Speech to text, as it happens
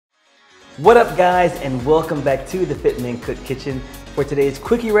What up guys, and welcome back to the FitMenCook kitchen. For today's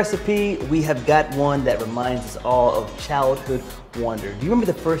quickie recipe, we have got one that reminds us all of childhood wonder. Do you remember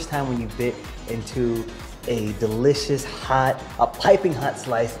the first time when you bit into a delicious piping hot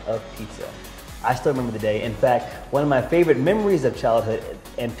slice of pizza? I still remember the day. In fact, one of my favorite memories of childhood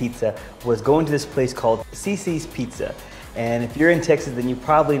and pizza was going to this place called CC's Pizza. And if you're in Texas, then you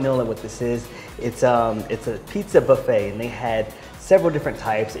probably know what this is. It's a pizza buffet, and they had several different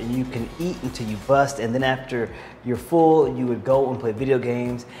types, and you can eat until you bust, and then after you're full, you would go and play video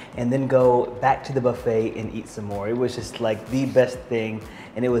games, and then go back to the buffet and eat some more. It was just like the best thing,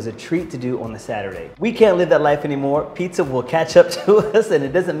 and it was a treat to do on a Saturday. We can't live that life anymore. Pizza will catch up to us, and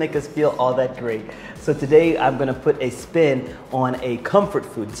it doesn't make us feel all that great. So today, I'm gonna put a spin on a comfort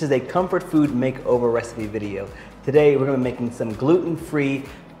food. This is a comfort food makeover recipe video. Today, we're gonna be making some gluten-free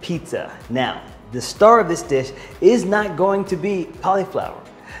pizza. Now, the star of this dish is not going to be cauliflower.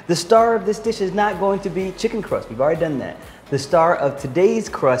 The star of this dish is not going to be chicken crust. We've already done that. The star of today's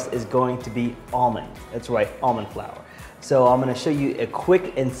crust is going to be almond. That's right, almond flour. So I'm gonna show you a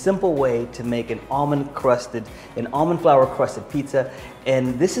quick and simple way to make an almond flour crusted pizza.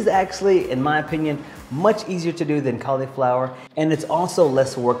 And this is actually, in my opinion, much easier to do than cauliflower. And it's also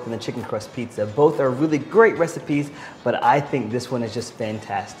less work than the chicken crust pizza. Both are really great recipes, but I think this one is just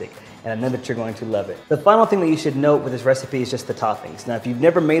fantastic. And I know that you're going to love it. The final thing that you should note with this recipe is just the toppings. Now, if you've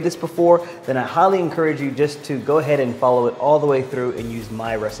never made this before, then I highly encourage you just to go ahead and follow it all the way through and use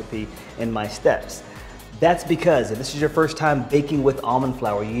my recipe and my steps. That's because if this is your first time baking with almond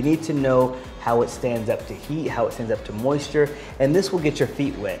flour, you need to know how it stands up to heat, how it stands up to moisture, and this will get your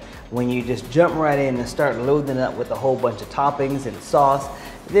feet wet. When you just jump right in and start loading it up with a whole bunch of toppings and sauce,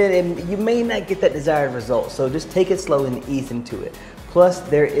 then you may not get that desired result. So just take it slow and ease into it. Plus,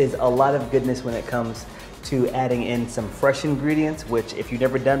 there is a lot of goodness when it comes to adding in some fresh ingredients, which if you've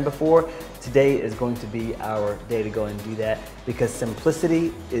never done before, today is going to be our day to go and do that, because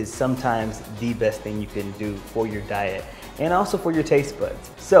simplicity is sometimes the best thing you can do for your diet and also for your taste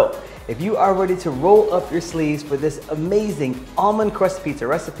buds. So if you are ready to roll up your sleeves for this amazing almond crust pizza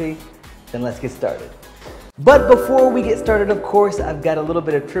recipe, then let's get started. But before we get started, of course, I've got a little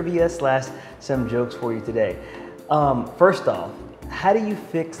bit of trivia / some jokes for you today. First off, how do you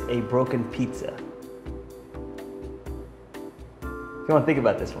fix a broken pizza? If you want to think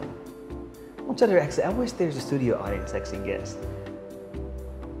about this one. I wish there's a studio audience actually guess.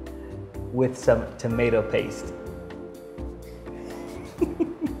 With some tomato paste.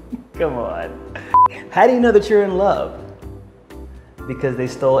 Come on. How do you know that you're in love? Because they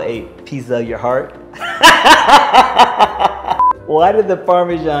stole a piece of your heart? Why did the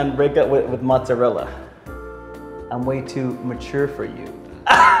Parmesan break up with mozzarella? I'm way too mature for you.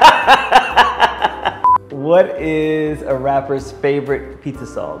 What is a rapper's favorite pizza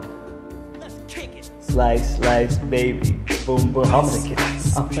song? Let's kick it. Slice, slice, baby. Boom, boom. I'm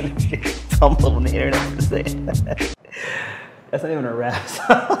gonna get tumbled on the internet for saying that. That's not even a rap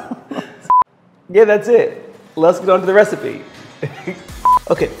song. Yeah, that's it. Let's get on to the recipe.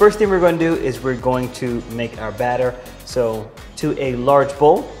 Okay, first thing we're going to do is we're going to make our batter. So to a large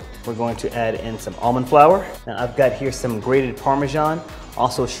bowl, we're going to add in some almond flour. Now I've got here some grated Parmesan.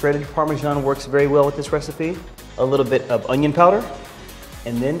 Also shredded Parmesan works very well with this recipe. A little bit of onion powder,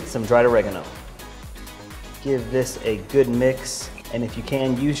 and then some dried oregano. Give this a good mix, and if you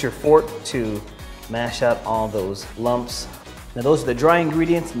can, use your fork to mash out all those lumps. Now those are the dry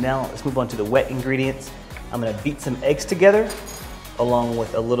ingredients. Now let's move on to the wet ingredients. I'm gonna beat some eggs together, along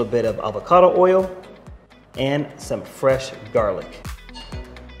with a little bit of avocado oil and some fresh garlic.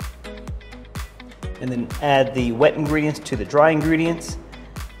 And then add the wet ingredients to the dry ingredients,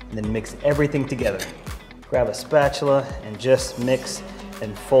 and then mix everything together. Grab a spatula and just mix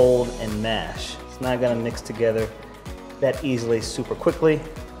and fold and mash. It's not gonna mix together that easily, super quickly,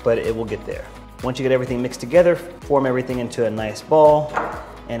 but it will get there. Once you get everything mixed together, form everything into a nice ball.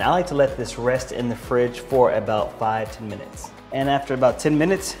 And I like to let this rest in the fridge for about 5–10 minutes. And after about 10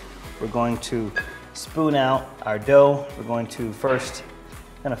 minutes, we're going to spoon out our dough. We're going to first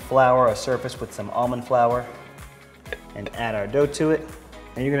kind of flour our surface with some almond flour and add our dough to it.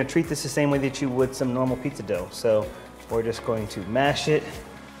 And you're gonna treat this the same way that you would some normal pizza dough. So we're just going to mash it.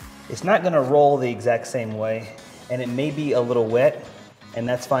 It's not gonna roll the exact same way, and it may be a little wet, and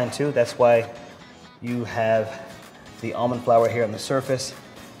that's fine too. That's why you have the almond flour here on the surface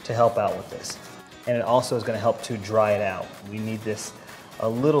to help out with this. And it also is gonna help to dry it out. We need this a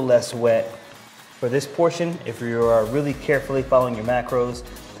little less wet. For this portion, if you are really carefully following your macros,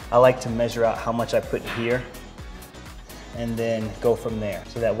 I like to measure out how much I put here and then go from there.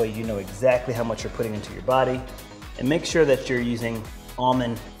 So that way you know exactly how much you're putting into your body. And make sure that you're using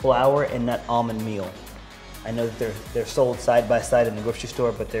almond flour and not almond meal. I know that they're sold side by side in the grocery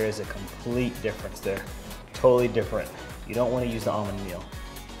store, but there is a complete difference there. Totally different. You don't want to use the almond meal.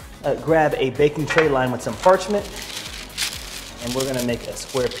 Grab a baking tray lined with some parchment, and we're gonna make a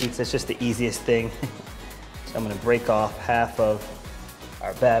square pizza. It's just the easiest thing. So I'm gonna break off half of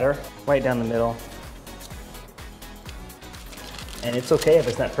our batter, right down the middle. And it's okay if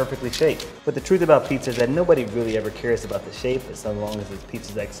it's not perfectly shaped. But the truth about pizza is that nobody really ever cares about the shape as long as the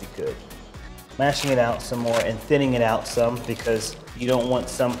pizza's actually good. Mashing it out some more and thinning it out some, because you don't want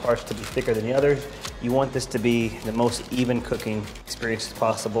some parts to be thicker than the others. You want this to be the most even cooking experience as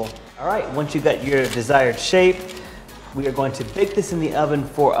possible. All right, once you got your desired shape, we are going to bake this in the oven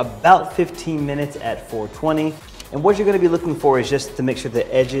for about 15 minutes at 420. And what you're gonna be looking for is just to make sure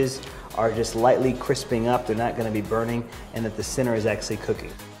the edges are just lightly crisping up, they're not gonna be burning, and that the center is actually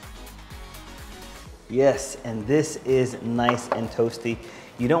cooking. Yes, and this is nice and toasty.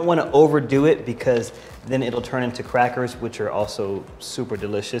 You don't want to overdo it because then it'll turn into crackers, which are also super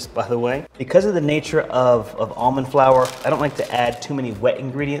delicious, by the way. Because of the nature of almond flour, I don't like to add too many wet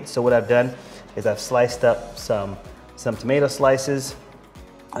ingredients. So what I've done is I've sliced up some tomato slices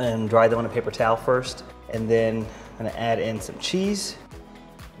and dried them on a paper towel first. And then I'm gonna add in some cheese.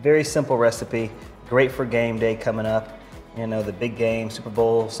 Very simple recipe, great for game day coming up. You know, the big game, Super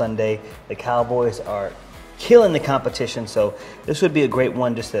Bowl Sunday. The Cowboys are killing the competition, so this would be a great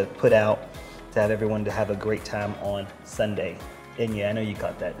one just to put out to have everyone to have a great time on Sunday. And yeah, I know you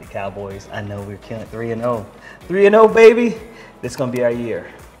caught that, the Cowboys. I know we're killing 3-0. 3-0, baby. This is gonna be our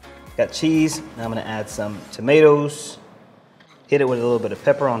year. Got cheese, now I'm gonna add some tomatoes. Hit it with a little bit of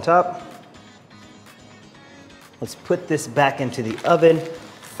pepper on top. Let's put this back into the oven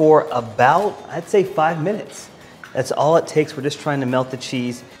for about, I'd say 5 minutes. That's all it takes. We're just trying to melt the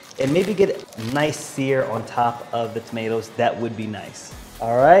cheese and maybe get a nice sear on top of the tomatoes. That would be nice.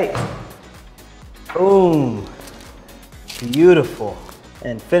 All right. Boom. Beautiful.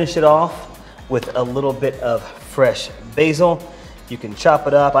 And finish it off with a little bit of fresh basil. You can chop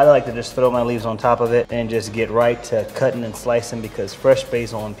it up. I like to just throw my leaves on top of it and just get right to cutting and slicing, because fresh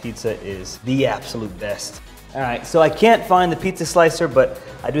basil on pizza is the absolute best. All right, so I can't find the pizza slicer, but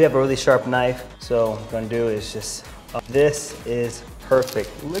I do have a really sharp knife. So what I'm gonna do is just, this is perfect.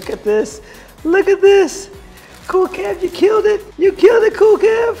 Look at this, look at this. Cool Kev, you killed it. You killed it, Cool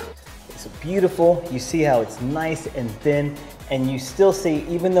Kev. It's beautiful. You see how it's nice and thin, and you still see,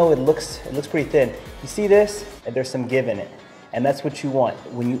 even though it looks pretty thin, you see this? And there's some give in it. And that's what you want.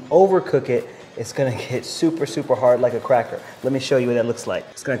 When you overcook it, it's gonna get super, super hard like a cracker. Let me show you what that looks like.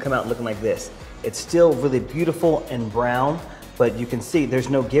 It's gonna come out looking like this. It's still really beautiful and brown, but you can see there's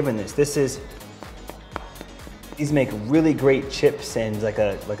no give in this. These make really great chips and like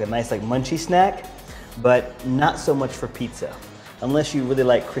a nice like munchy snack, but not so much for pizza, unless you really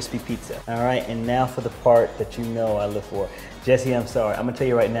like crispy pizza. All right, and now for the part that you know I live for. Jesse, I'm sorry. I'm gonna tell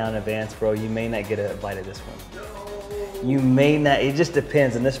you right now in advance, bro, you may not get a bite of this one. You may not, it just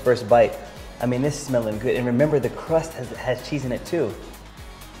depends on this first bite. I mean, this is smelling good. And remember, the crust has cheese in it too.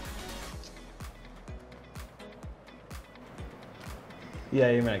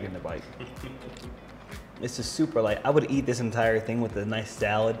 Yeah, you're not getting a bite. This is super light. I would eat this entire thing with a nice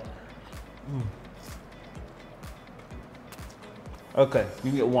salad. Okay,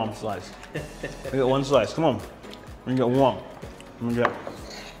 you can get one slice. You get one slice, come on. You can get one.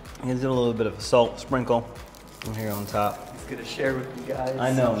 Here's a little bit of salt sprinkle here on top. It's gonna share with you guys.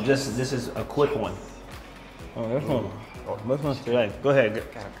 I know, this is a quick one. Oh, this one. Oh, this one's today. Go ahead,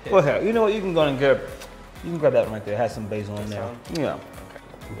 go ahead. You know what, you can go and grab, you can grab that one right there. It has some basil in there. Yeah.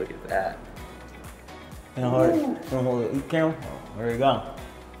 Okay, look at that. You know, hold it, eat camera. Oh, there you go.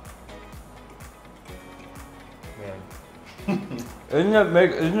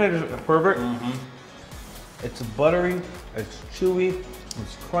 Isn't it just perfect? Mm-hmm. It's buttery, it's chewy,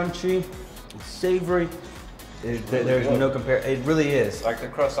 it's crunchy, it's savory. There's no compare. It really is. Like the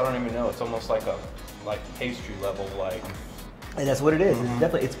crust, I don't even know. It's almost like a pastry level, like. And that's what it is. It's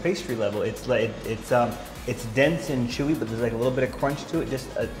definitely, it's pastry level. It's like it's dense and chewy, but there's like a little bit of crunch to it. Just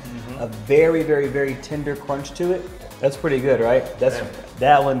a very, very, very tender crunch to it. That's pretty good, right? That's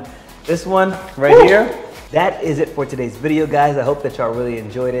that one. This one right here. That is it for today's video, guys. I hope that y'all really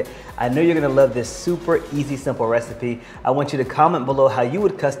enjoyed it. I know you're gonna love this super easy, simple recipe. I want you to comment below how you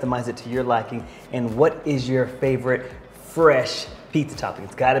would customize it to your liking, and what is your favorite fresh pizza topping.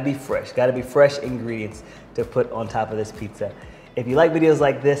 It's gotta be fresh ingredients to put on top of this pizza. If you like videos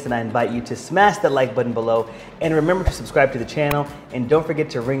like this, then I invite you to smash that like button below, and remember to subscribe to the channel, and don't forget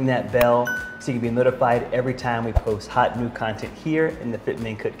to ring that bell so you can be notified every time we post hot new content here in the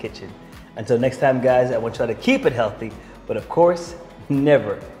FitMenCook kitchen. Until next time, guys, I want y'all to keep it healthy, but of course,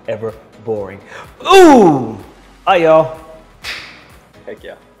 never, ever boring. Ooh! All right, y'all. Heck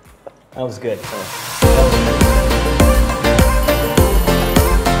yeah. That was good.